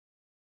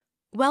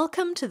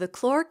Welcome to the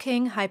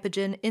ChlorKing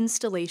HYPOGEN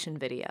installation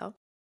video.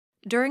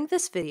 During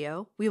this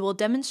video, we will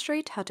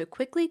demonstrate how to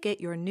quickly get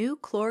your new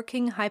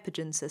ChlorKing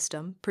HYPOGEN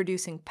system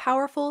producing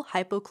powerful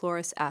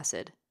hypochlorous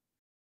acid.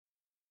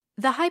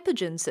 The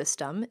HYPOGEN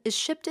system is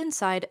shipped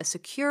inside a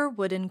secure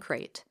wooden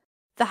crate.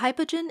 The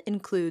HYPOGEN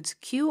includes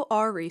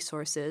QR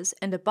resources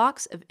and a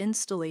box of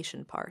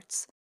installation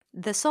parts.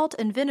 The salt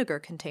and vinegar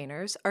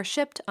containers are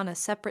shipped on a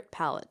separate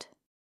pallet.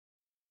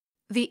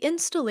 The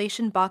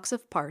installation box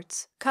of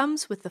parts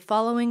comes with the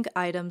following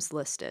items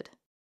listed.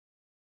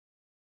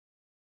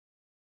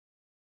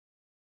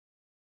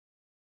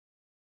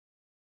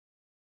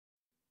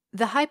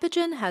 The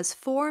HYPOGEN has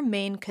 4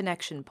 main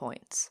connection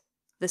points: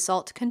 the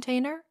salt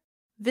container,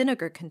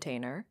 vinegar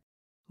container,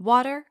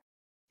 water,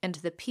 and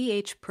the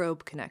pH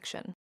probe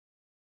connection.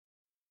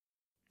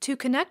 To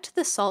connect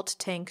the salt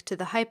tank to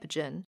the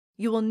HYPOGEN,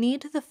 you will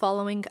need the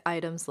following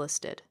items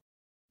listed.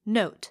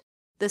 Note: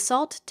 the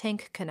salt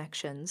tank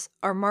connections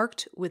are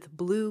marked with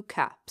blue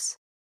caps.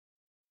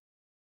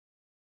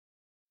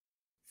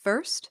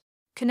 First,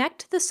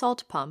 connect the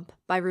salt pump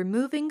by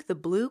removing the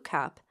blue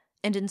cap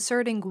and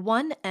inserting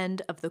one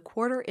end of the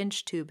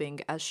 1/4-inch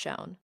tubing as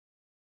shown.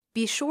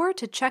 Be sure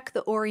to check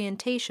the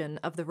orientation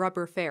of the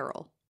rubber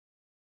ferrule.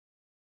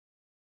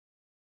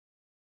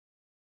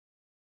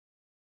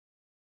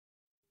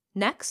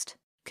 Next,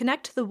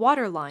 connect the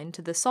water line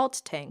to the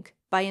salt tank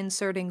by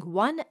inserting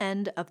one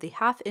end of the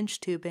 1/2-inch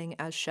tubing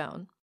as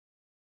shown.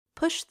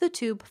 Push the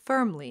tube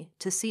firmly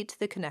to seat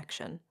the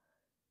connection.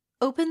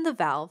 Open the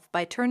valve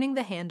by turning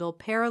the handle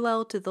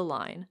parallel to the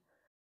line.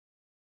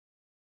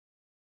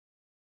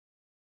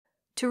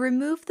 To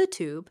remove the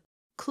tube,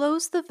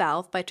 close the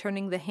valve by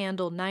turning the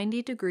handle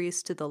 90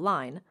 degrees to the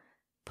line,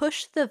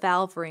 push the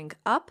valve ring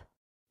up,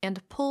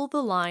 and pull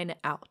the line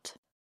out.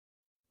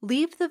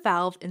 Leave the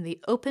valve in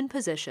the open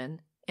position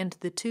and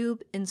the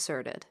tube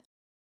inserted.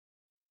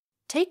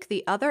 Take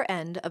the other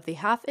end of the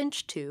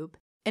 1/2-inch tube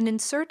and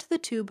insert the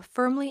tube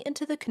firmly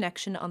into the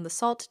connection on the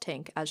salt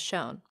tank as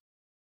shown.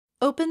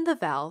 Open the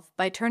valve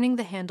by turning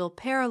the handle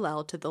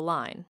parallel to the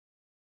line.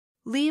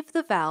 Leave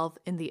the valve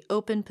in the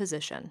open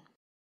position.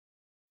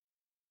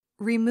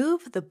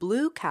 Remove the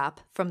blue cap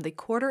from the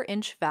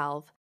 1/4-inch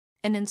valve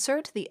and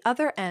insert the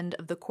other end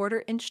of the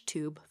 1/4-inch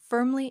tube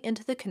firmly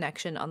into the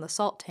connection on the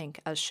salt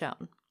tank as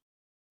shown.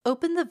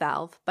 Open the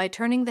valve by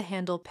turning the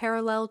handle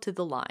parallel to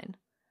the line.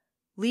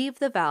 Leave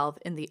the valve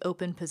in the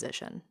open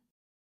position.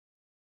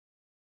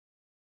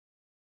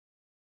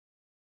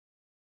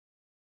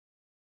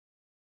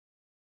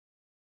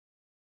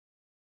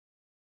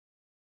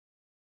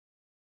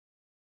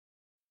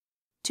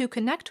 To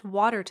connect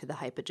water to the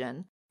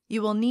HYPOGEN,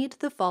 you will need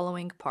the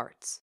following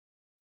parts.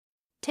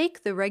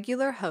 Take the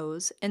regular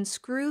hose and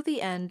screw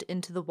the end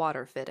into the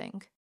water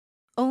fitting.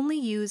 Only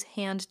use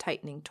hand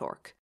tightening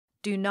torque.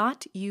 Do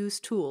not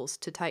use tools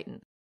to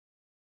tighten.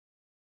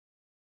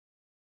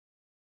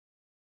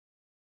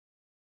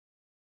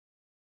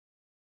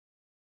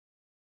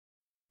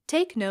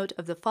 Take note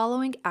of the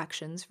following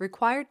actions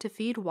required to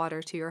feed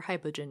water to your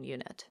HYPOGEN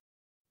unit.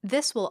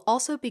 This will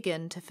also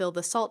begin to fill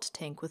the salt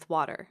tank with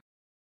water.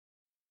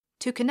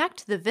 To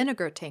connect the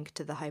vinegar tank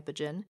to the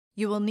HYPOGEN,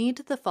 you will need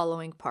the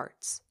following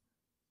parts.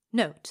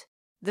 Note: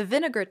 the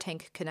vinegar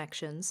tank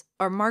connections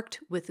are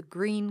marked with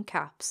green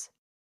caps.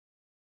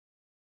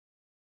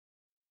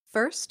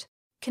 First,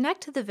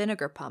 connect the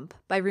vinegar pump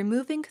by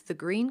removing the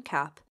green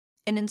cap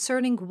and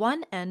inserting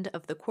one end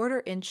of the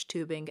 1/4-inch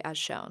tubing as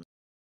shown.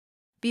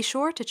 Be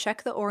sure to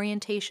check the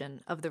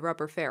orientation of the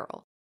rubber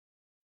ferrule.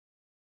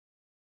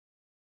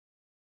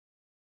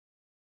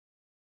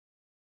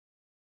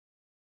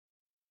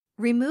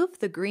 Remove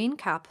the green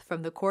cap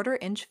from the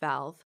 1/4-inch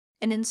valve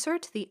and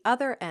insert the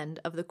other end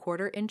of the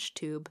 1/4-inch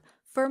tube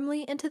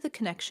firmly into the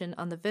connection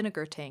on the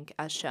vinegar tank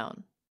as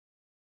shown.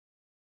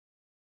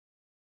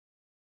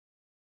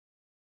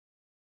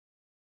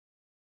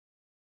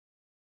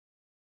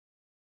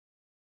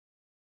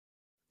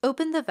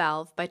 Open the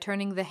valve by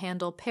turning the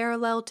handle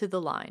parallel to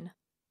the line.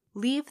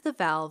 Leave the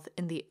valve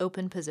in the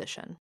open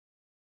position.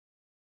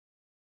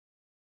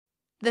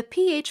 The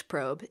pH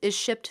probe is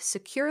shipped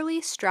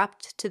securely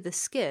strapped to the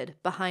skid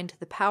behind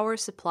the power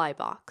supply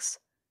box.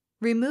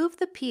 Remove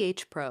the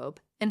pH probe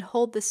and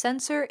hold the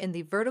sensor in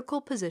the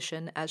vertical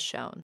position as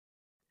shown.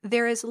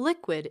 There is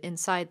liquid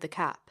inside the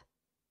cap.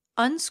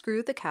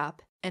 Unscrew the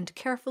cap and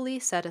carefully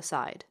set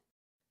aside.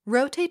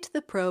 Rotate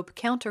the probe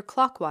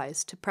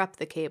counterclockwise to prep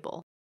the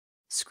cable.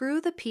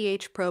 Screw the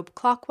pH probe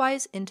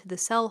clockwise into the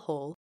cell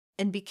hole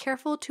and be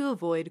careful to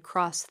avoid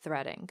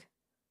cross-threading.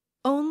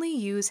 Only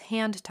use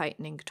hand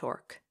tightening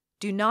torque.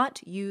 Do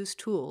not use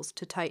tools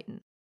to tighten.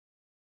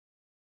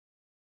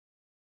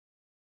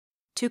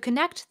 To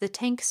connect the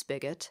tank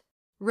spigot,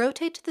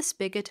 rotate the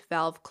spigot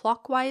valve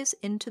clockwise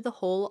into the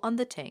hole on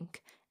the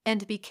tank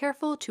and be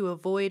careful to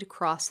avoid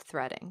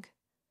cross-threading.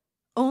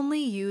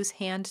 Only use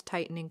hand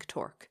tightening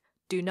torque.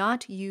 Do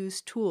not use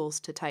tools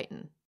to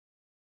tighten.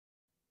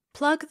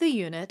 Plug the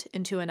unit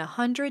into an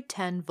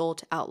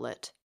 110-volt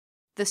outlet.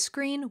 The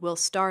screen will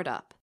start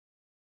up.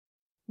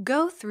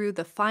 Go through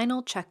the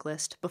final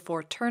checklist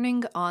before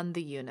turning on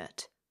the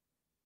unit.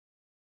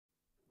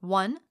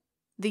 1.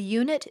 The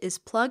unit is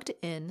plugged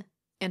in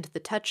and the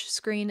touch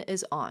screen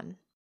is on.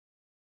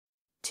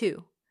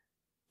 2.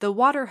 The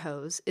water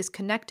hose is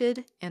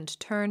connected and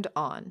turned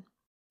on.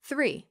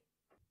 3.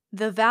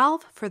 The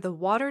valve for the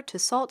water to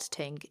salt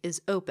tank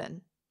is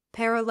open,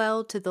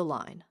 parallel to the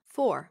line.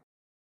 4.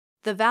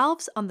 The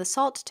valves on the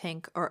salt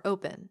tank are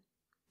open,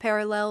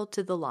 parallel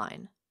to the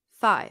line.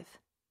 5.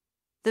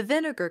 The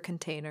vinegar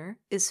container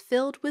is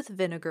filled with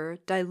vinegar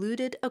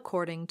diluted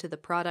according to the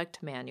product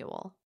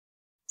manual.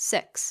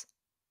 6.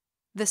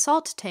 The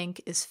salt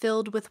tank is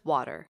filled with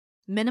water,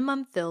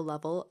 minimum fill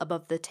level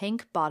above the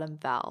tank bottom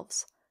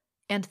valves,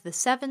 and the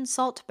 7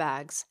 salt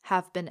bags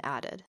have been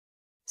added.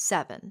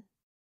 7.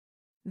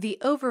 The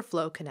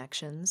overflow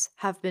connections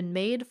have been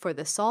made for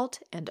the salt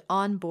and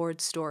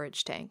onboard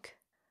storage tank.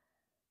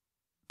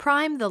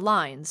 Prime the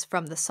lines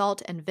from the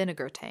salt and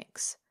vinegar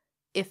tanks.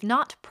 If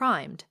not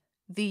primed,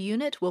 the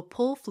unit will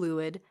pull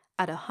fluid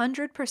at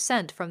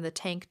 100% from the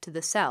tank to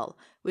the cell,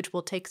 which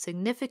will take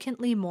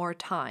significantly more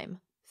time,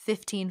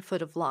 15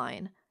 foot of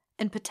line,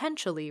 and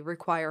potentially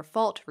require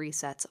fault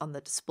resets on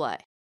the display.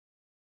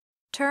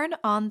 Turn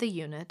on the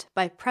unit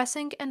by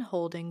pressing and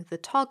holding the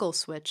toggle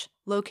switch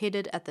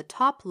located at the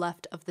top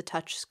left of the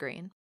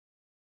touchscreen.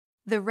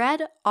 The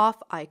red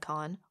off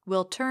icon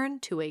will turn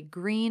to a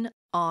green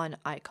on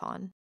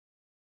icon.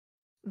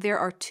 There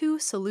are 2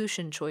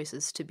 solution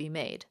choices to be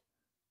made.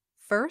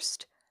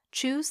 First,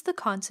 choose the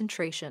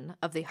concentration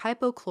of the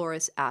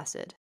hypochlorous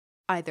acid,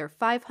 either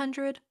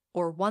 500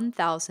 or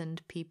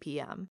 1000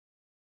 ppm.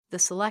 The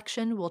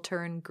selection will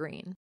turn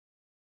green.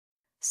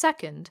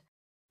 Second,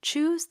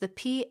 choose the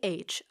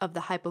pH of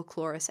the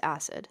hypochlorous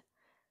acid.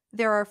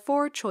 There are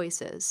 4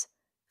 choices: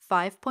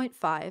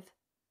 5.5,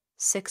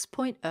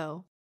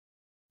 6.0,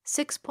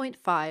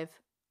 6.5,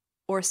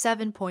 or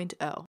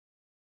 7.0.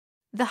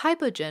 The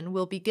hypogen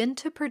will begin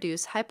to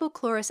produce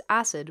hypochlorous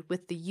acid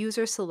with the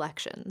user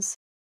selections.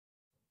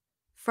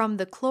 From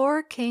the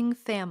ChlorKing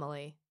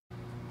family.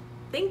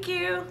 Thank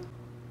you.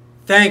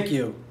 Thank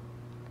you.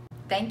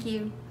 Thank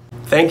you.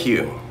 Thank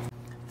you.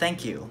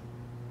 Thank you.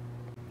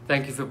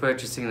 Thank you for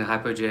purchasing the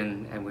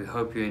hypogen, and we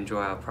hope you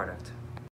enjoy our product.